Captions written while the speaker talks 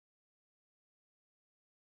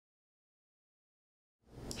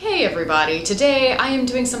Hey everybody, today I am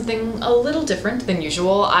doing something a little different than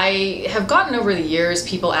usual. I have gotten over the years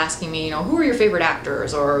people asking me, who are your favorite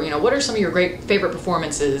actors, or what are some of your favorite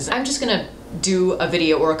performances. I'm just gonna do a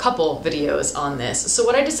video or a couple videos on this. So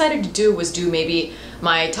what I decided to do was do maybe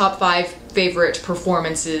my top 5 favorite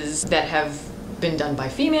performances that have been done by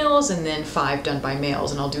females and then 5 done by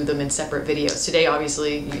males, and I'll do them in separate videos. Today,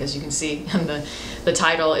 obviously, as you can see, the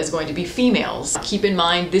title is going to be females. Keep in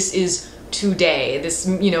mind, this is today. This,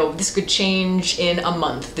 this could change in a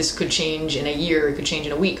month, this could change in a year, it could change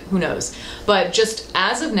in a week, who knows. But just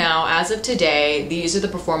as of now, as of today, these are the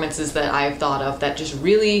performances that I've thought of that just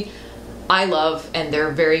really I love, and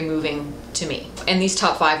they're very moving to me. And these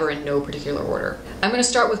top 5 are in no particular order. I'm going to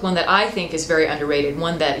start with one that I think is very underrated,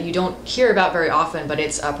 one that you don't hear about very often, but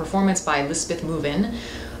it's a performance by Lisbeth Movin.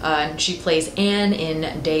 And she plays Anne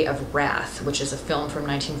in Day of Wrath, which is a film from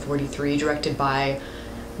 1943 directed by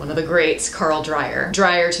one of the greats, Carl Dreyer.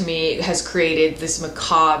 Dreyer, to me, has created this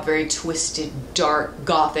macabre, very twisted, dark,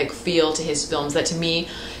 gothic feel to his films that, to me,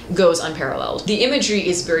 goes unparalleled. The imagery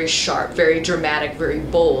is very sharp, very dramatic, very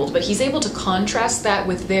bold, but he's able to contrast that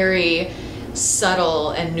with very subtle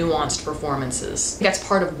and nuanced performances. That's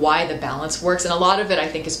part of why the balance works, and a lot of it I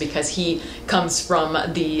think is because he comes from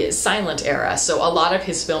the silent era, so a lot of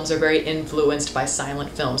his films are very influenced by silent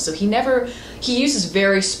films, so he uses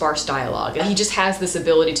very sparse dialogue. He just has this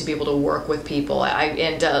ability to be able to work with people.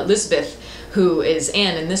 Lisbeth, who is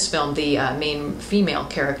Anne in this film, the main female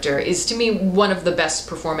character, is to me one of the best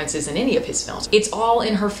performances in any of his films. It's all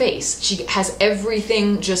in her face. She has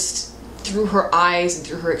everything just through her eyes and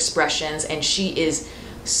through her expressions, and she is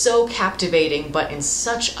so captivating, but in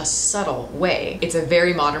such a subtle way. It's a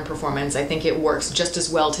very modern performance. I think it works just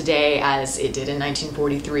as well today as it did in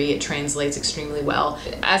 1943. It translates extremely well.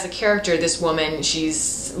 As a character, this woman,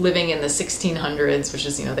 she's living in the 1600s, which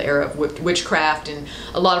is, the era of witchcraft and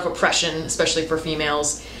a lot of oppression, especially for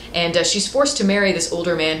females. And she's forced to marry this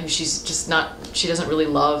older man who she doesn't really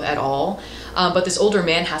love at all. But this older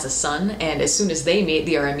man has a son, and as soon as they meet,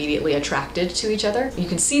 they are immediately attracted to each other. You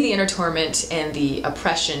can see the intertwinement and the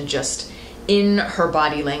oppression just in her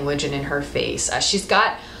body language and in her face. She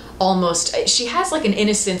has like an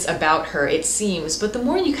innocence about her, it seems, but the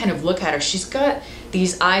more you kind of look at her, she's got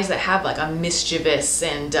these eyes that have like a mischievous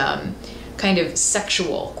and kind of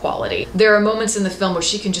sexual quality. There are moments in the film where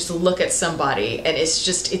she can just look at somebody and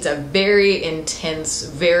it's a very intense,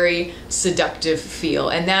 very seductive feel,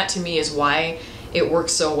 and that to me is why it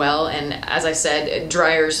works so well. And as I said,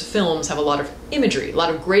 Dreyer's films have a lot of imagery, a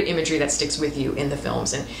lot of great imagery that sticks with you in the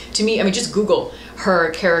films. And to me, just Google her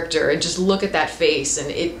character and just look at that face,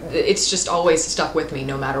 and it's just always stuck with me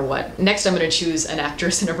no matter what. Next, I'm going to choose an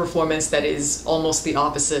actress in a performance that is almost the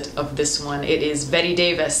opposite of this one. It is Bette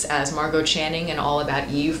Davis as Margot Channing in All About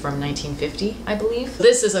Eve from 1950, I believe.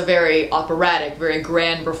 This is a very operatic, very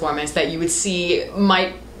grand performance that you would see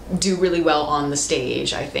might do really well on the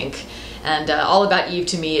stage, I think. And All About Eve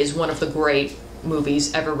to me is one of the great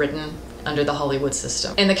movies ever written under the Hollywood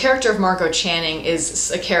system. And the character of Margot Channing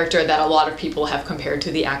is a character that a lot of people have compared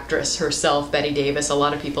to the actress herself, Bette Davis. A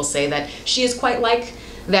lot of people say that she is quite like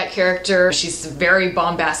that character. She's a very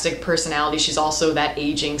bombastic personality. She's also that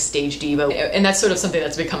aging stage diva. And that's sort of something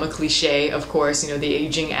that's become a cliche, of course, the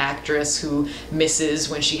aging actress who misses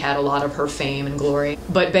when she had a lot of her fame and glory.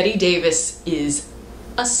 But Bette Davis is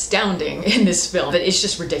astounding in this film. It's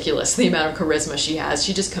just ridiculous, the amount of charisma she has.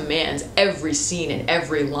 She just commands every scene and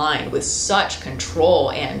every line with such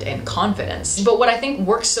control and confidence. But what I think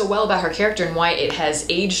works so well about her character and why it has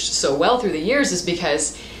aged so well through the years is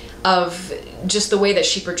because of just the way that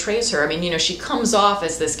she portrays her. She comes off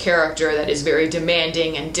as this character that is very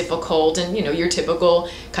demanding and difficult and, your typical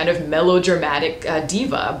kind of melodramatic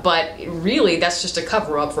diva, but really that's just a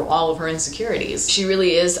cover-up for all of her insecurities. She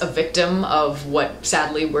really is a victim of what,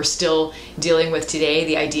 sadly, we're still dealing with today,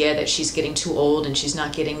 the idea that she's getting too old and she's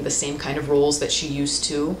not getting the same kind of roles that she used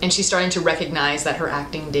to, and she's starting to recognize that her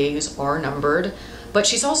acting days are numbered, but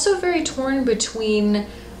she's also very torn between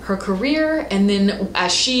her career and then,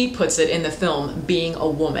 as she puts it in the film, being a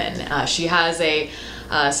woman. She has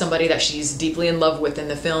somebody that she's deeply in love with in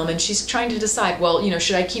the film, and she's trying to decide, well,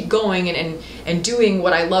 should I keep going and doing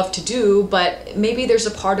what I love to do, but maybe there's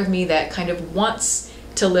a part of me that kind of wants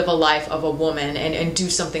to live a life of a woman and do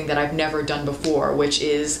something that I've never done before, which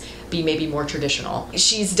is be maybe more traditional.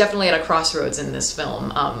 She's definitely at a crossroads in this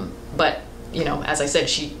film, but as I said,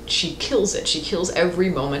 she kills it. She kills every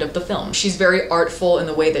moment of the film. She's very artful in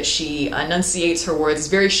the way that she enunciates her words. It's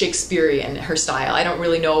very Shakespearean, her style. I don't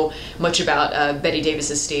really know much about Bette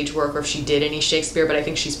Davis's stage work or if she did any Shakespeare, but I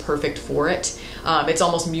think she's perfect for it. It's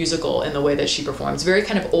almost musical in the way that she performs. Very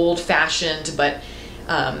kind of old-fashioned, but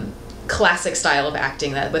classic style of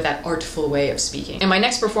acting, that with that artful way of speaking. And my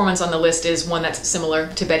next performance on the list is one that's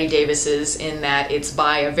similar to Bette Davis's in that it's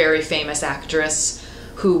by a very famous actress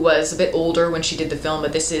who was a bit older when she did the film,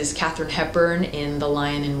 but this is Katharine Hepburn in The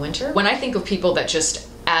Lion in Winter. When I think of people that just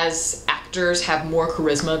as actors have more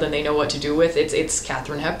charisma than they know what to do with, it's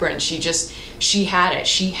Katharine Hepburn. She had it.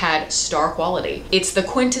 She had star quality. It's the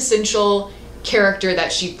quintessential character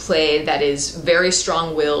that she played that is very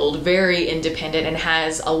strong-willed, very independent, and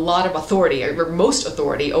has a lot of authority, or most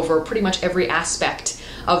authority, over pretty much every aspect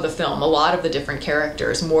of the film, a lot of the different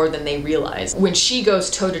characters, more than they realize. When she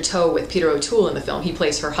goes toe-to-toe with Peter O'Toole in the film, he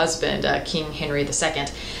plays her husband, King Henry II,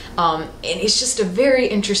 and it's just a very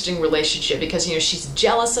interesting relationship because, you know, she's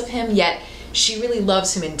jealous of him, yet she really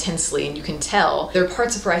loves him intensely, and you can tell. There are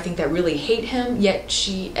parts of her, I think, that really hate him, yet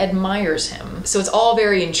she admires him. So it's all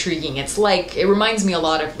very intriguing. It's like, it reminds me a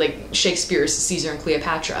lot of like Shakespeare's Caesar and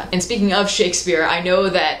Cleopatra. And speaking of Shakespeare, I know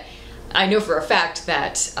for a fact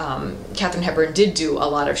that Katharine Hepburn did do a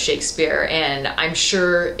lot of Shakespeare, and I'm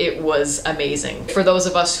sure it was amazing. For those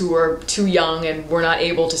of us who were too young and were not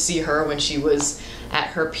able to see her when she was at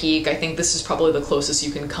her peak, I think this is probably the closest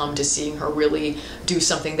you can come to seeing her really do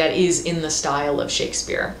something that is in the style of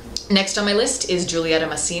Shakespeare. Next on my list is Giulietta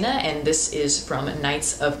Masina, and this is from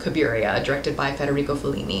Knights of Cabiria, directed by Federico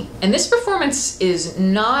Fellini. And this performance is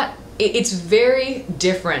not, it's very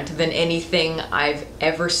different than anything I've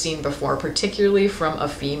ever seen before, particularly from a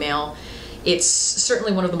female. It's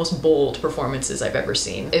certainly one of the most bold performances I've ever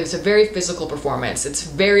seen. It's a very physical performance. It's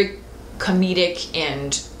very comedic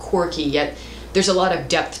and quirky, yet there's a lot of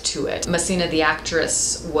depth to it. Masina, the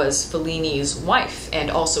actress, was Fellini's wife and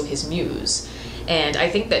also his muse. And I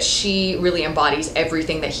think that she really embodies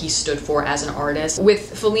everything that he stood for as an artist.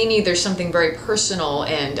 With Fellini, there's something very personal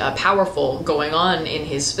and powerful going on in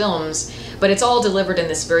his films, but it's all delivered in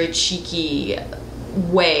this very cheeky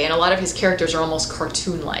way, and a lot of his characters are almost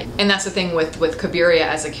cartoon-like. And that's the thing with Cabiria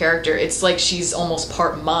as a character. It's like she's almost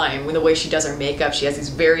part mime with the way she does her makeup. She has these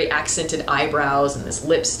very accented eyebrows and this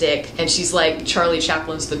lipstick, and she's like Charlie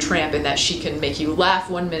Chaplin's The Tramp in that she can make you laugh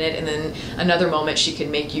one minute and then another moment she can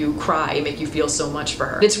make you cry, make you feel so much for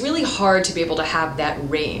her. It's really hard to be able to have that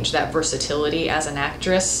range, that versatility as an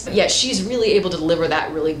actress, yet she's really able to deliver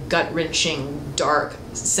that really gut-wrenching, dark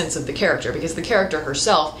sense of the character, because the character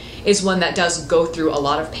herself is one that does go through a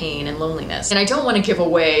lot of pain and loneliness. And I don't want to give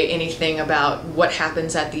away anything about what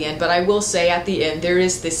happens at the end, but I will say at the end there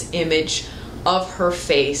is this image of her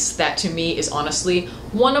face that to me is honestly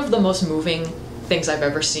one of the most moving things I've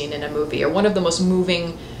ever seen in a movie, or one of the most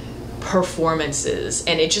moving performances,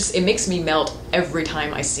 and it makes me melt every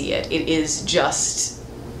time I see it. It is just,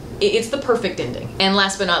 it's the perfect ending. And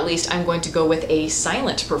last but not least, I'm going to go with a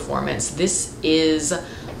silent performance. This is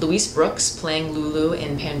Louise Brooks playing Lulu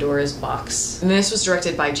in Pandora's Box. And this was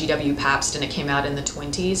directed by G.W. Pabst, and it came out in the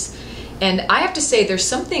 20s. And I have to say, there's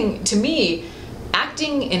something, to me,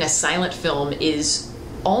 acting in a silent film is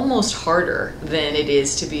almost harder than it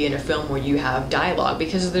is to be in a film where you have dialogue,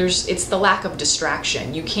 because it's the lack of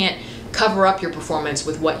distraction. You can't cover up your performance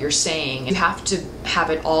with what you're saying. You have to have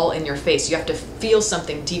it all in your face. You have to feel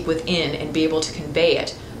something deep within and be able to convey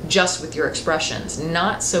it just with your expressions.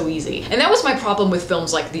 Not so easy. And that was my problem with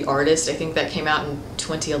films like The Artist. I think that came out in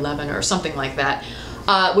 2011 or something like that,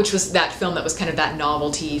 which was that film that was kind of that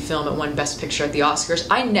novelty film. It won Best Picture at the Oscars.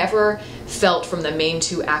 I never felt from the main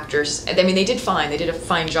two actors, I mean, they did fine, they did a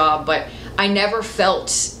fine job, but I never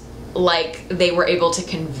felt like they were able to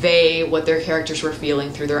convey what their characters were feeling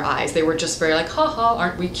through their eyes. They were just very like, haha,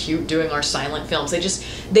 aren't we cute doing our silent films?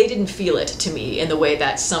 They didn't feel it to me in the way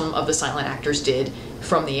that some of the silent actors did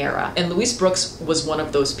from the era. And Louise Brooks was one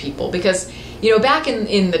of those people, because, you know, back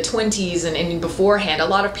in the 20s and beforehand, a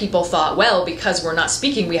lot of people thought, well, because we're not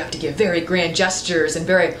speaking, we have to give very grand gestures and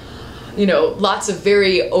very, you know, lots of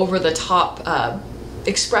very over-the-top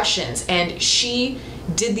expressions. And she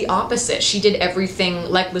did the opposite. She did everything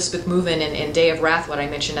like Lisbeth Movin in Day of Wrath, what I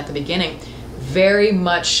mentioned at the beginning. Very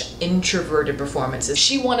much introverted performances.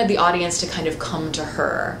 She wanted the audience to kind of come to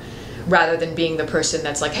her, rather than being the person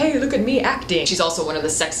that's like, hey, look at me acting. She's also one of the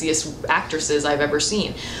sexiest actresses I've ever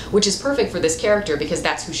seen, which is perfect for this character because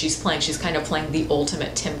that's who she's playing. She's kind of playing the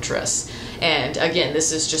ultimate temptress. And again,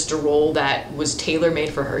 this is just a role that was tailor-made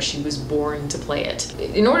for her. She was born to play it.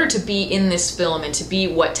 In order to be in this film and to be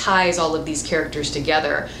what ties all of these characters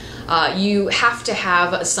together, you have to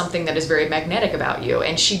have something that is very magnetic about you,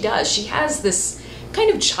 and she does. She has this kind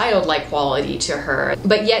of childlike quality to her,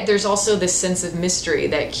 but yet there's also this sense of mystery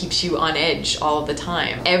that keeps you on edge all of the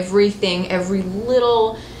time. Everything, every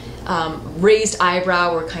little raised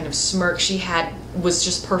eyebrow or kind of smirk, she had was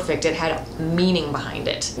just perfect. It had meaning behind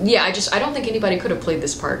it. Yeah, I don't think anybody could have played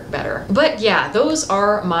this part better. But yeah, those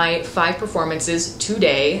are my 5 performances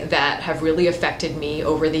today that have really affected me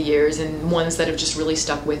over the years and ones that have just really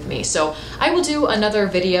stuck with me. So I will do another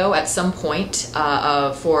video at some point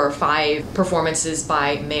for 5 performances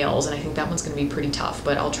by males, and I think that one's going to be pretty tough,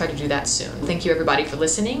 but I'll try to do that soon. Thank you everybody for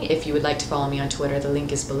listening. If you would like to follow me on Twitter, the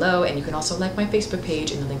link is below, and you can also like my Facebook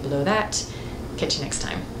page in the link below that. Catch you next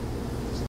time.